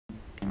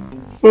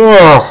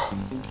Ugh.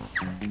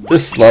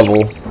 This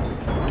level.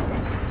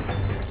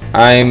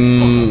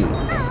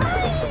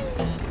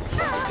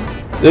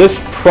 This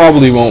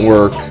probably won't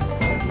work.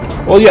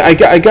 Well, yeah,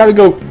 I gotta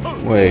go.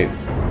 Wait.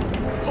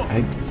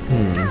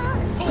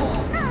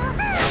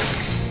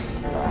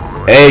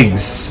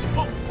 Eggs.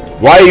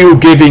 Why are you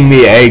giving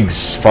me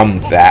eggs from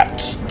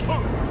that?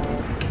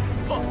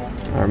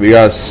 Alright, we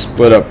got a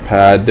split up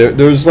pad.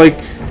 There's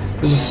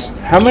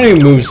how many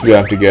moves do we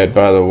have to get,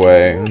 by the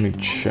way? Let me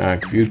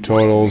check. View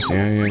totals.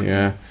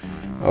 Yeah.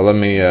 Oh, let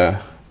me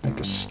make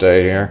a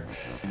stay here.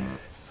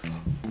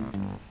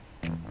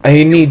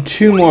 I need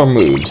 2 more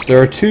moves.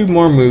 There are 2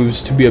 more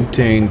moves to be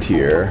obtained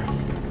here.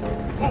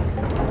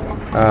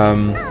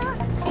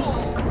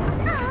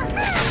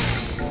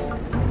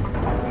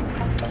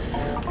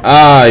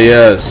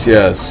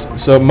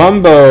 Yes. So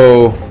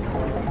Mumbo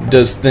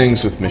does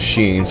things with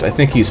machines. I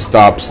think he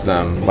stops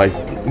them. Like,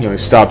 you know, he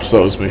stops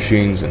those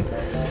machines, and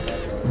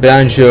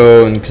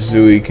Banjo and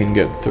Kazooie can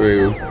get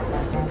through.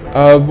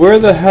 Where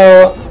the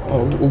hell...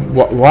 Oh,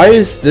 why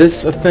is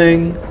this a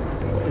thing?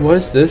 What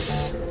is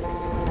this?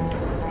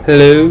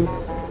 Hello?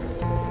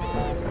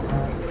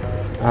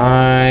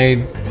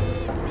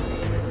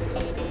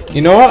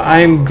 You know what?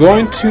 I'm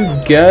going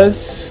to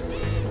guess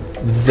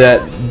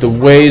that the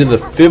way to the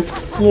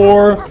 5th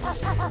floor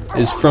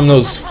is from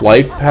those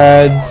flight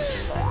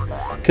pads.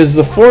 Because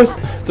the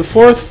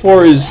fourth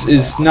floor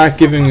is not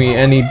giving me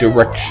any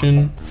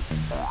direction.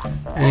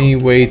 Any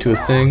way to a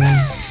thing.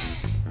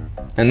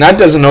 And that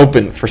doesn't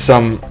open for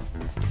some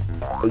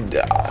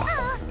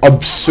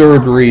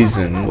absurd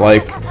reason.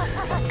 Like,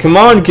 come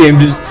on, game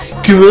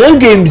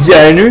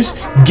designers,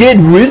 get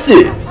with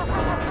it.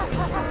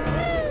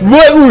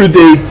 What were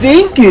they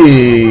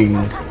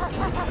thinking?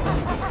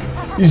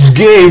 This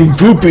game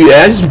poopy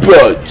ass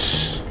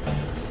butts.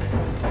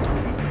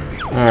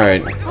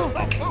 Alright.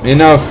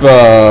 Enough,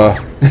 I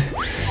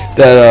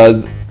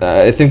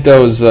think that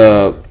was,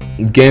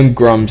 Game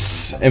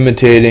Grumps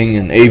imitating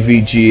an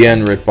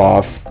AVGN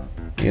ripoff,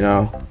 you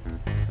know.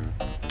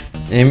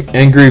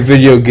 Angry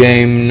video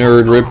game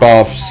nerd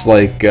ripoffs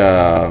like,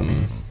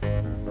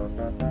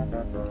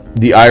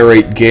 the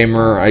Irate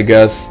Gamer, I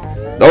guess.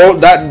 Oh,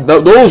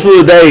 those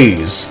were the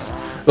days.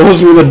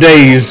 Those were the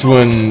days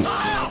when,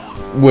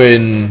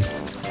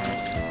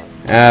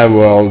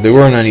 well, they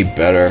weren't any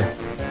better.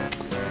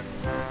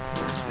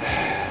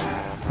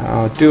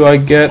 How do I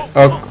get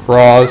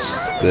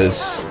across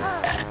this?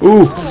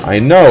 Ooh, I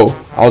know.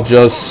 I'll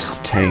just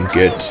tank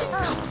it.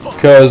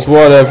 'Cause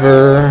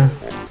whatever.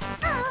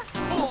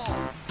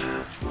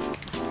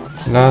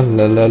 La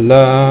la la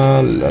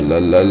la la la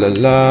la la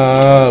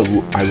la.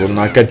 I will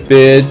not get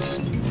bit.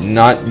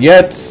 Not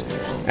yet.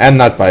 And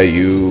not by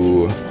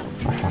you.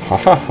 Ha ha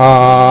ha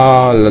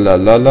ha. La la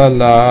la la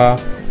la.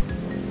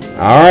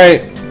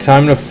 Alright,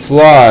 time to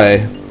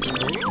fly.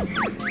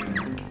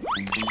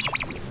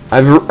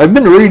 I've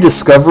been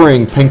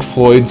rediscovering Pink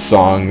Floyd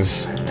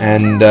songs,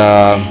 and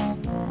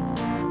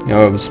you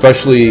know,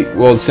 especially,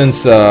 well,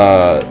 since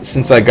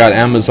I got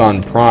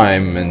Amazon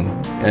Prime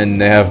and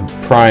they have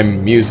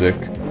Prime Music.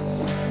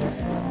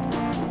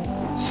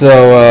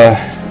 So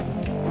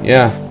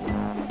yeah,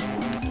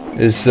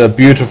 it's a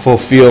beautiful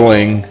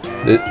feeling,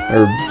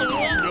 or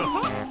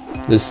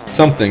this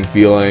something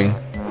feeling.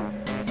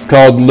 It's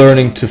called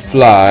learning to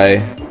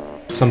fly,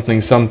 something,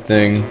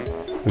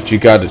 but you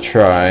gotta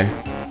try.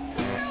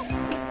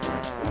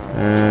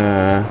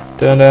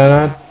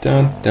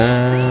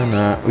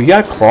 We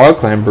got claw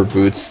clamber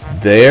boots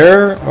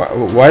there.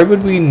 Why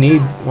would we? Wait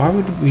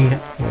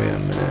a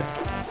minute.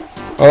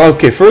 Well,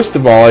 okay. First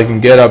of all, I can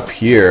get up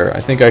here. I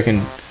think I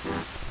can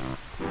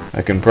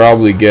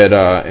probably get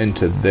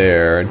into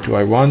there. Do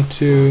I want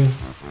to?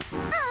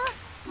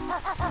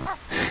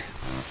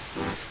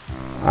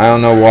 I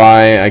don't know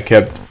why I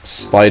kept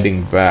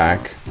sliding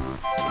back.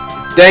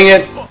 Dang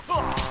it!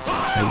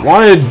 I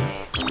wanted.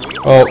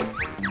 Oh.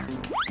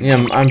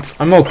 Yeah,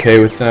 I'm okay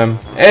with them.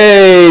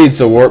 Hey,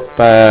 it's a warp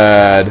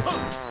pad.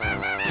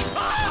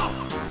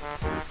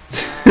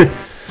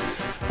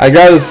 I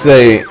gotta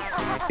say,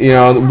 you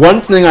know,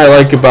 one thing I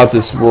like about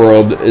this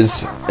world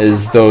is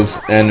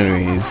those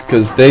enemies,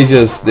 cause they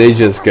just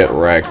get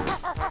wrecked.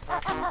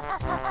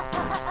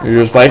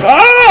 You're just like,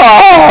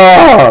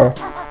 ah!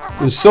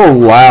 They're so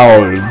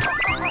loud,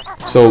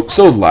 so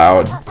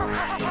loud.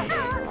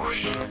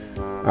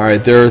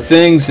 Alright, there are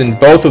things in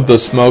both of the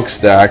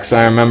smokestacks.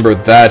 I remember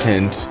that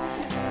hint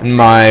in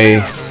my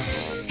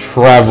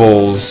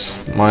travels,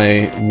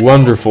 my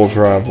wonderful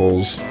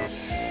travels.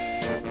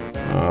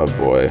 Oh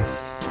boy.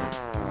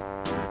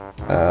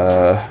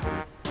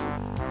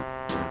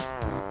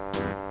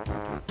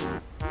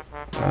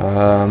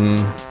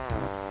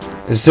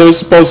 Is there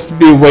supposed to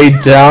be a way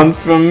down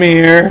from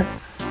here?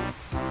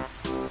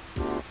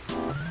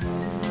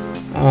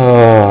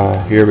 Oh,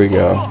 here we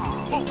go.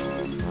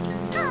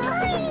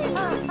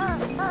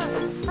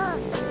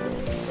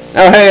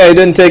 Oh hey, I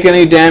didn't take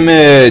any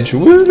damage!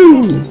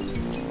 Woo!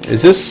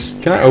 Is this...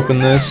 can I open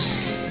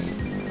this?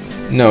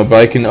 No, but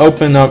I can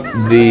open up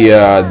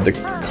the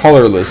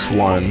colorless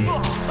one.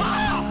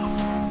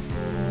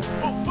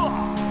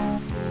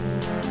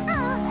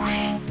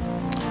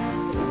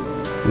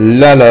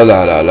 La la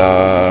la la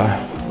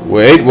la.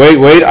 Wait, wait,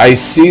 wait. I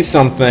see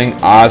something.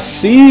 I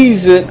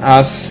sees it.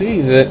 I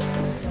sees it.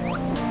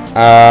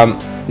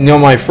 You know,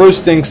 my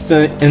first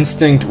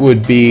instinct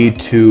would be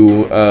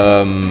to,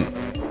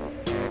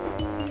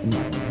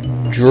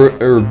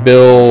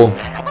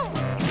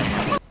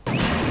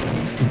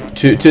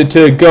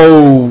 to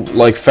go,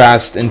 like,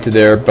 fast into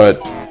there, but,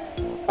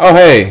 oh,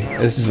 hey,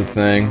 this is a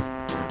thing.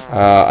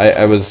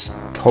 I was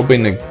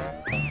hoping to,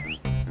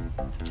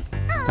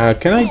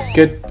 can I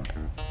get,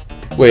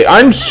 wait,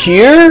 I'm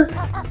here?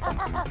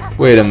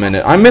 Wait a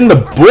minute, I'm in the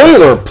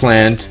boiler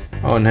plant.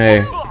 Oh, and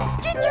hey.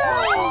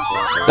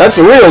 That's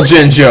a real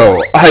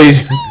Jinjo!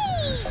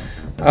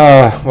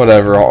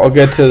 Whatever. I'll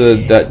get to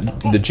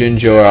the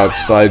Jinjo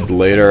outside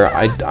later.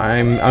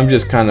 I'm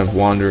just kind of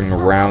wandering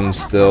around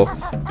still.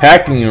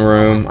 Packing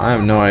room. I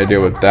have no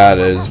idea what that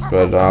is,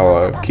 but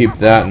I'll keep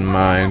that in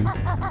mind.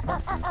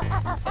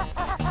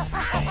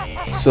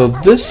 So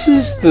this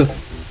is the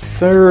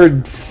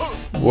third.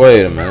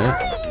 Wait a minute.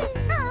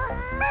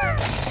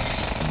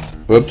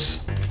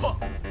 Whoops.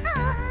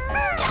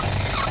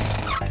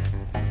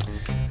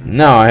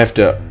 Now I have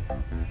to.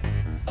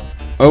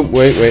 Oh,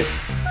 wait, wait.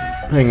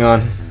 Hang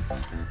on.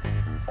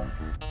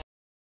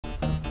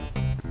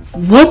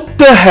 What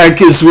the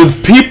heck is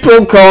with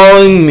people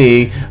calling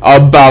me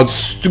about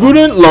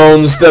student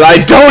loans that I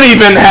don't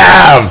even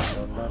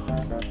have?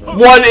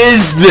 What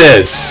is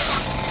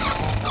this?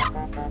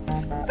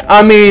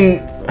 I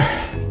mean,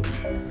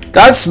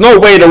 that's no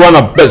way to run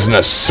a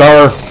business,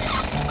 sir.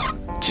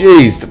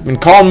 Jeez, they've been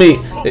calling me.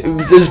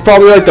 This is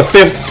probably like the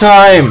 5th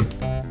time.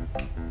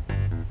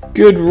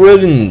 Good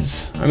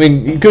riddance. I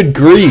mean, good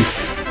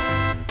grief.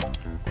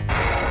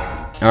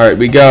 Alright,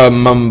 we got a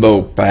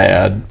mumbo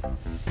pad.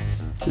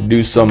 To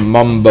do some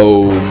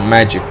mumbo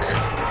magic.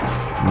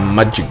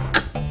 Magic.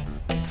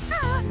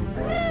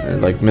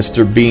 Like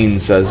Mr. Bean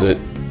says it.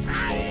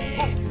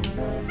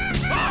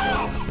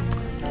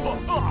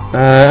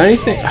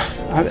 Anything.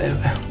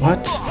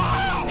 What?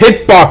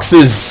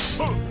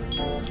 Hitboxes!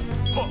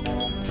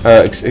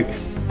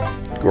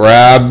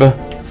 Grab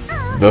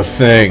the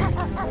thing.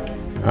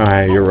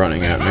 Alright, you're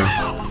running at me.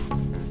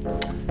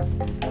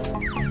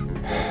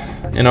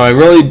 You know, I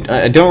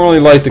don't really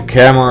like the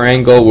camera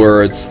angle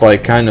where it's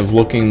like kind of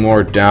looking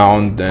more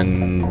down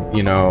than,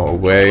 you know,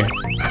 away.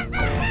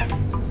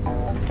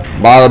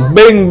 Bada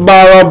bing,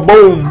 bada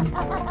boom.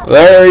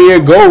 There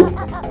you go.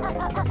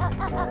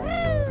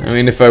 I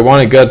mean, if I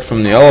want to get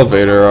from the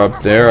elevator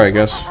up there, I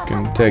guess we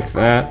can take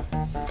that.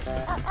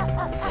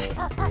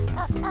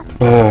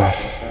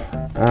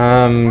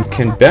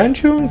 Can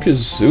Banjo and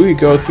Kazooie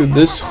go through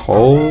this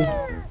hole?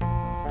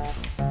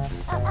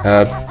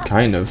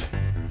 Kind of.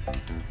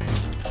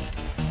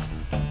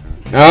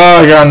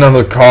 Oh, I got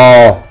another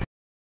call.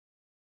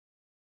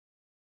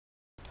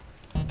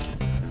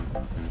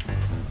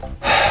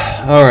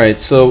 Alright,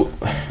 so,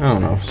 I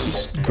don't know,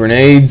 just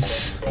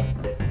grenades.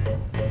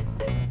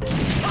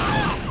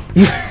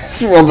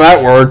 Well,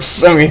 that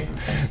works. I mean,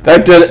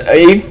 that did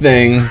a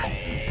thing.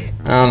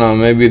 I don't know,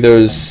 maybe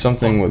there's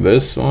something with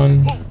this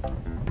one.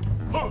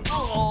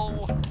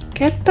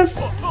 Get the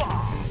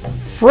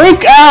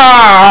freak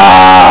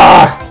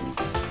ah!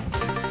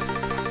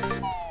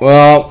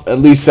 Well, at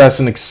least that's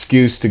an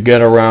excuse to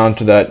get around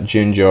to that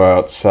Jinjo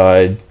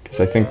outside,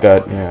 because I think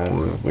that, yeah,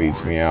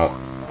 leads me out.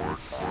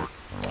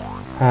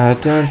 Dun,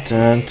 dun,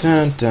 dun,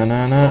 dun,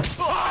 dun, dun.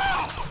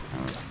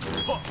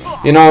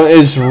 You know,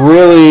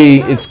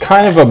 it's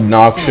kind of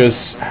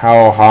obnoxious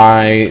how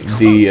high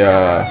the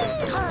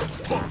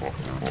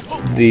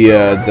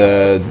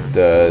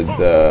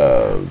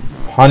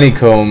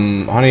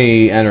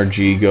honey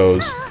energy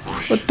goes.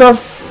 What the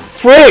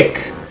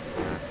frick?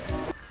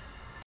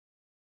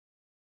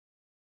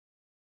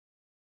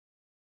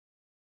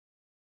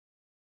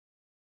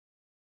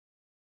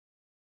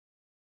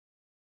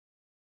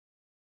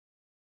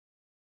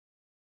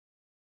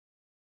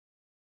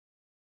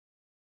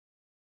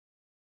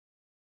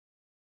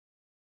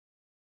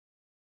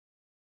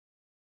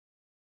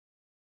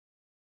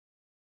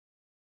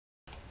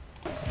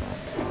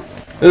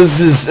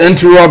 This is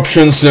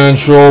Interruption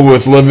Central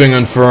with Living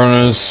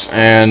Infernus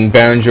and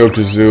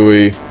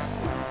Banjo-Tooie.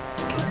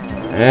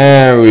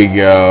 There we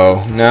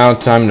go. Now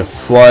time to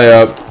fly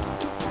up.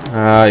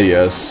 Ah,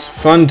 yes.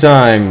 Fun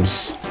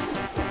times.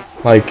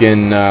 Like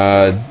in,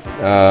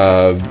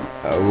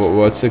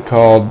 what's it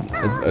called?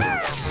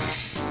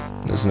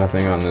 There's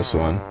nothing on this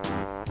one.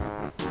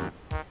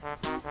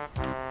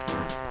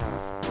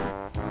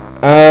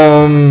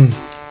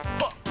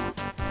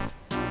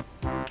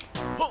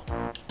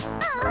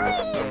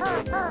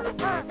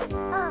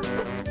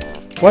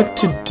 What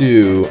to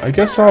do? I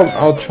guess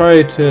I'll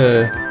try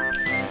to.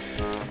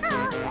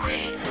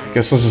 I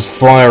guess I'll just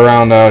fly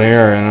around out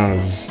here and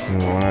just,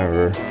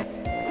 whatever.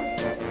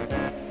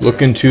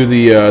 Look into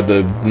the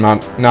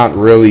not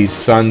really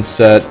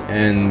sunset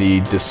and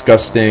the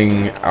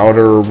disgusting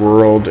outer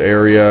world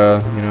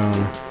area. You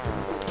know,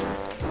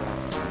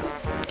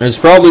 there's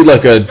probably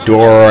like a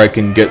door I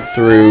can get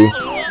through.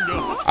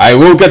 I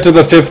will get to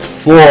the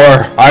 5th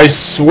floor. I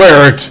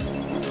swear it.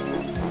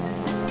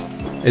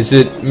 Is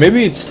it...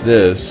 maybe it's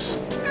this.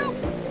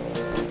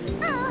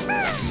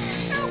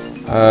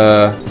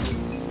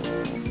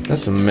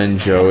 That's a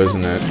Menjo,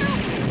 isn't it?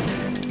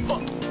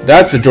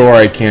 That's a door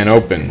I can't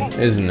open,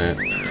 isn't it?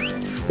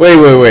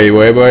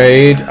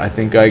 Wait. I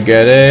think I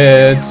get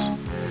it.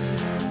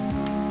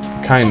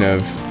 Kind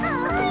of.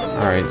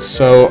 Alright,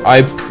 so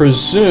I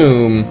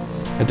presume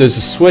that there's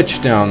a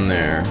switch down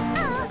there.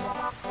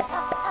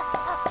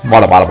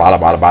 Bada bada bada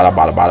bada bada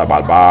bada bada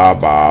bada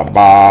bada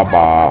bada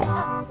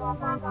bada.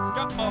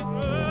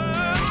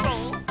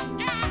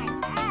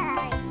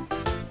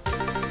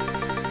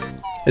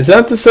 Is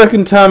that the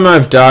second time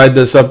I've died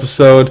this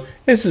episode?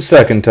 It's the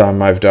second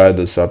time I've died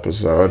this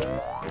episode.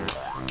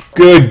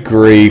 Good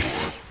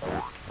grief.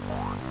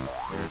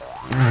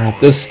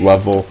 This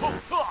level.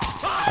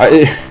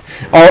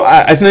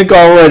 I think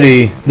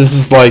already this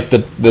is like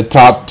the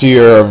top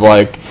tier of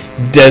like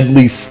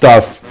deadly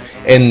stuff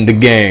in the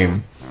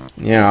game.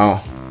 You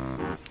know,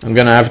 I'm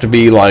gonna have to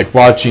be like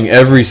watching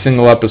every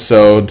single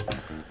episode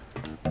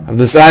of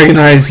this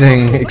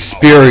agonizing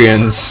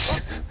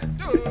experience.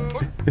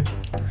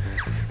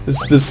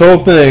 This whole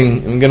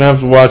thing, I'm gonna have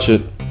to watch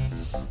it.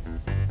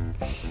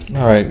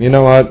 Alright, you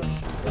know what?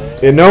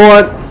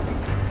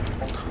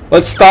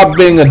 Let's stop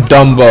being a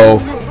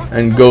Dumbo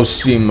and go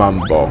see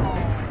Mumbo.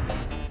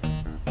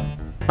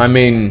 I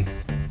mean...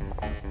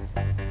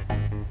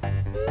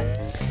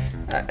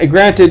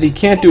 granted, he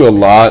can't do a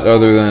lot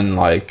other than,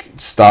 like,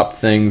 stop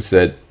things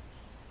that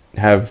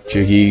have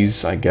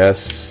jiggies, I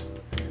guess.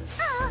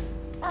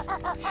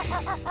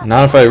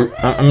 Not if I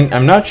mean,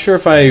 I'm not sure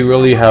if I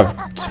really have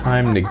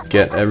time to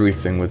get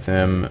everything with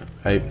him.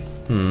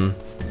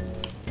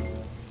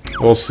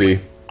 We'll see.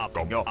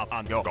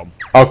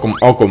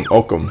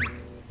 Welcome.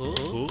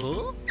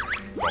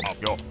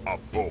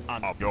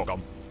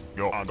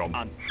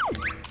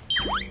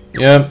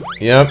 Yep.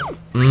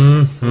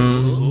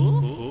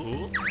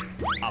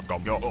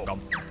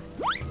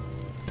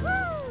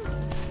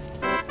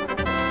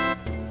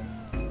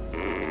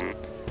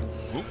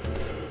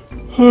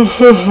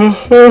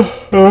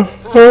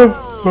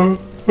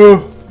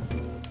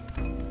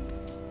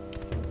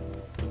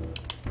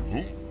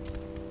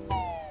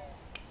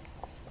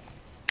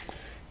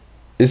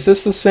 Is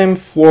this the same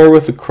floor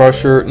with the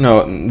crusher?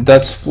 No,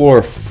 that's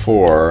floor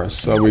 4.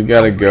 So we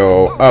gotta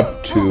go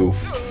up to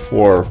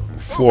floor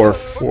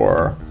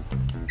 4.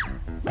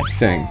 I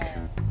think.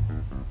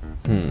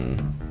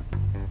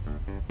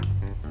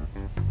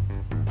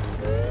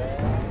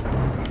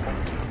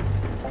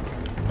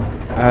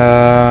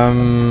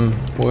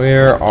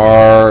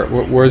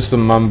 Where's the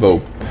Mumbo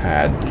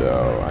pad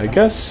though? I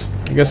guess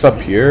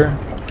up here.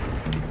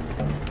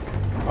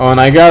 Oh, and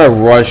I gotta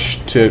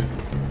rush to...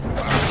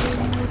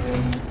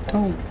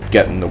 Don't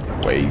get in the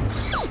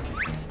ways.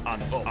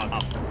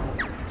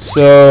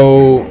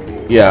 So,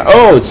 yeah.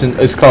 Oh,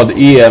 it's called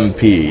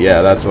EMP.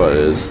 Yeah, that's what it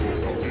is.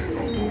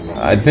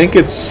 I think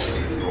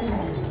it's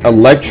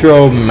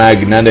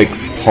electromagnetic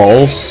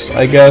pulse,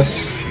 I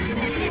guess.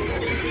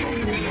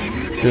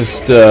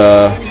 Just,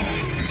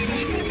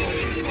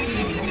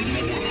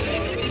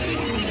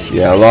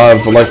 yeah, a lot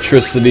of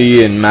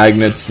electricity and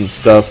magnets and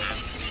stuff.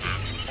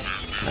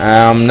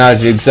 I'm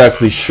not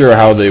exactly sure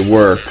how they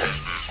work.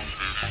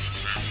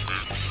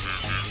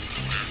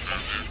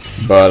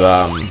 But,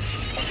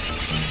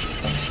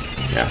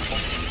 yeah.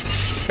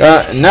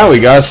 Now we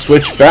gotta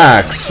switch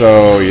back,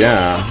 so,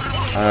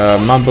 yeah.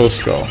 Mumbo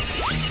Skull.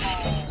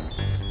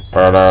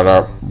 La la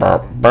la la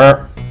la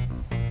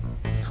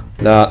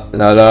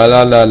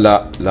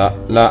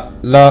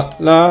la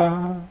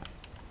la.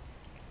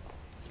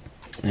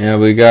 Yeah,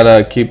 we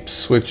gotta keep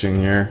switching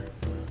here.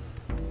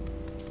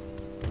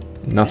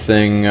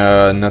 Nothing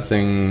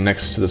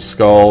next to the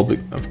skull,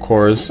 of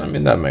course. I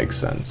mean, that makes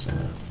sense.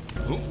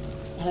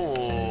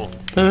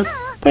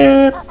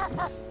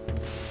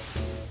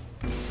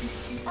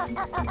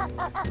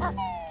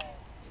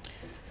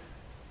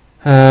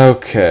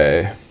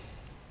 Okay.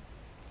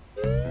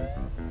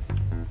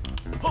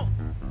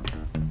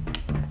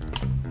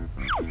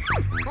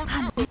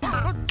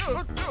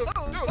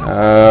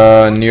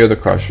 Near the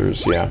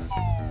crushers, yeah.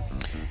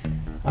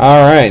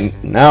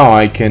 Alright, now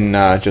I can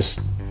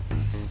just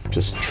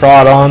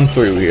trot on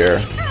through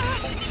here.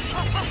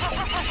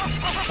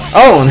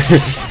 Oh,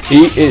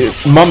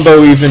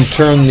 Mumbo even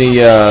turned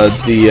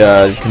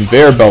the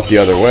conveyor belt the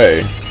other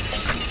way.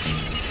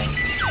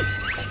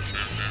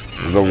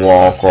 The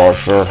wall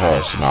crusher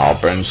has now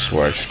been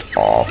switched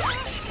off.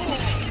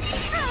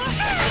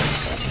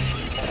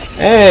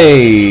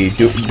 Hey,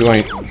 do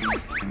I?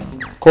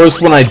 Of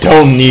course, when I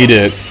don't need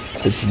it,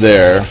 it's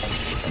there.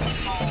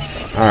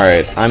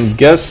 Alright, I'm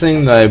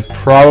guessing that I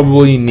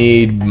probably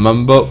need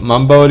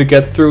Mumbo to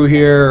get through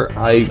here.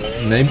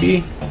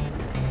 Maybe?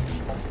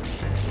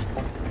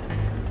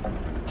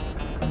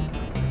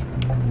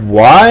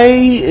 Why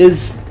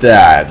is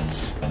that?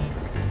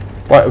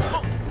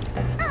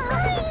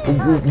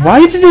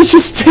 Why did it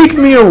just take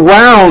me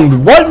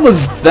around? What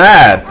was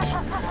that?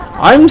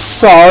 I'm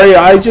sorry,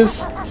 I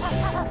just...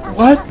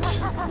 What?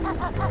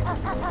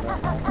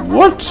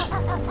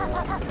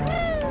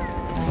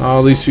 Oh,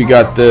 at least we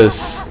got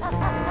this.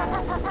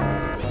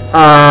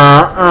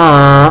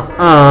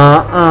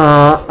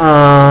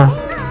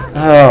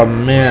 Oh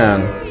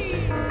man.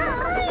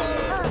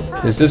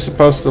 Is this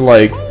supposed to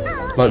like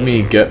let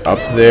me get up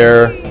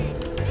there?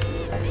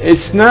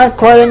 It's not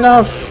quite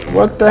enough.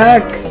 What the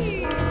heck?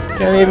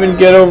 Can't even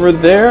get over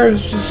there.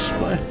 It's just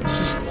a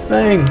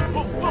thing.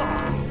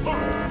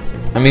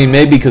 I mean,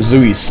 maybe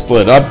Kazooie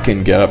split up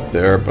can get up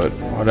there, but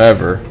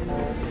whatever.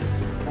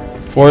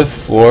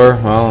 4th floor.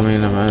 Well, I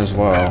mean, I might as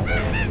well.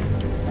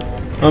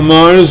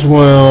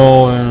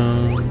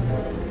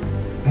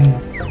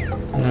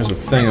 There's a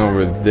thing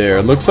over there.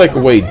 It looks like a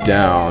way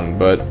down,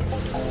 but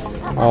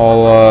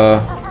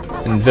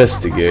I'll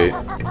investigate.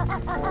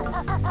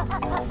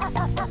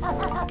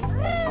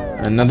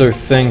 Another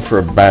thing for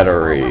a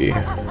battery.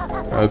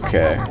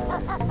 Okay.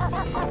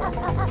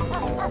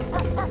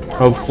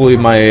 Hopefully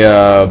my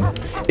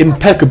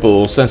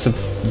impeccable sense of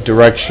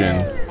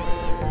direction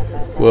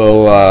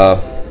will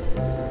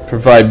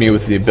provide me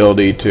with the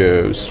ability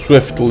to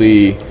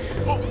swiftly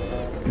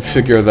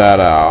figure that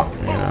out,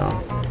 you know.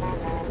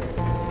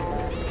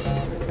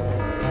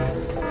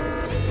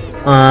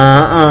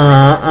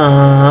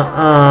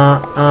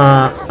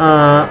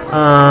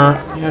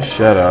 Yeah,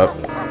 shut up.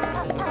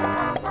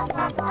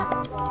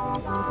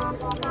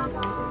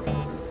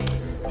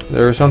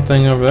 There was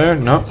something over there?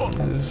 No.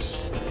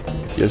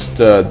 Just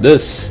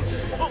this.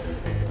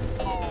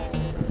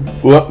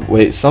 What?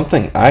 Wait,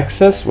 something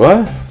access?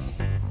 What?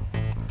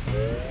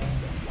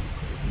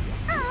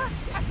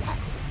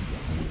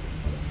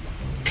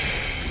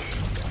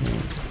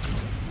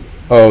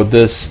 Oh,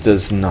 this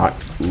does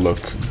not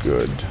look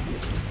good.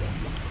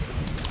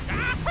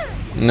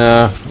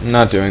 Nah, I'm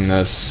not doing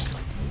this.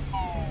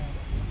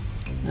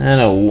 I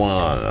don't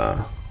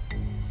wanna.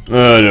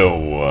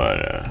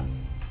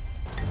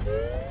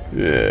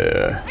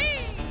 Yeah.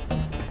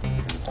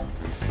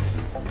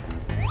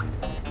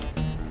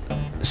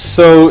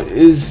 So,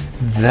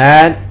 is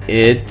that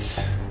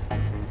it?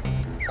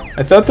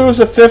 I thought there was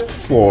a 5th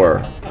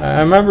floor.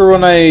 I remember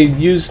when I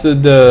used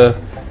it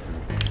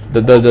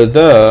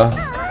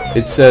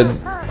said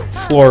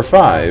floor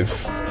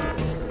 5.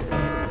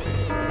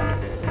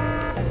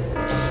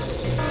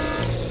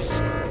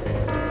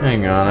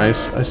 Hang on, I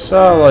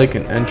saw like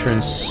an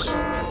entrance.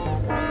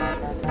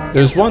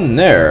 There's one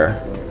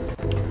there.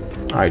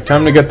 Alright,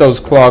 time to get those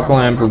clock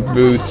lamper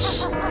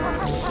boots.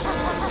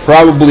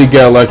 Probably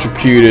get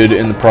electrocuted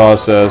in the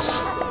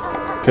process.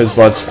 Because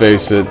let's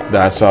face it,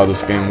 that's how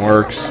this game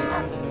works.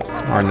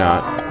 Or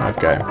not.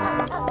 Okay.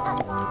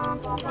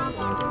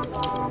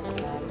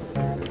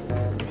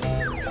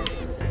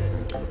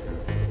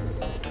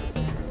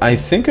 I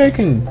think I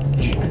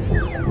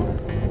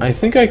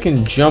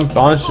can jump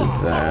onto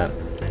that.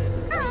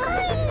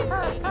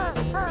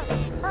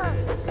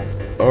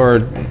 Or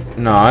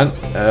not.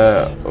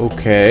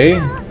 Okay.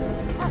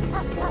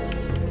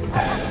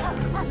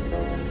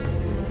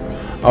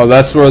 Oh,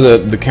 that's where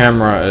the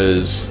camera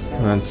is.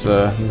 That's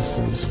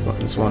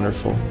that's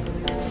wonderful.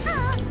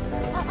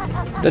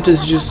 That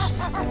is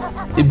just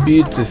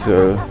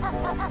beautiful.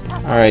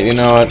 Alright, you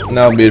know what?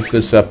 That'll be it for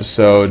this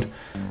episode.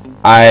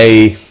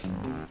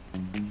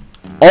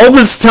 All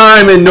this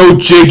time and no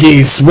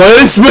jiggies. What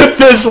is with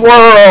this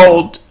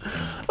world?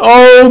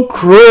 Oh,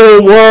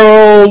 cruel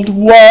world,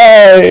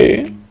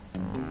 why?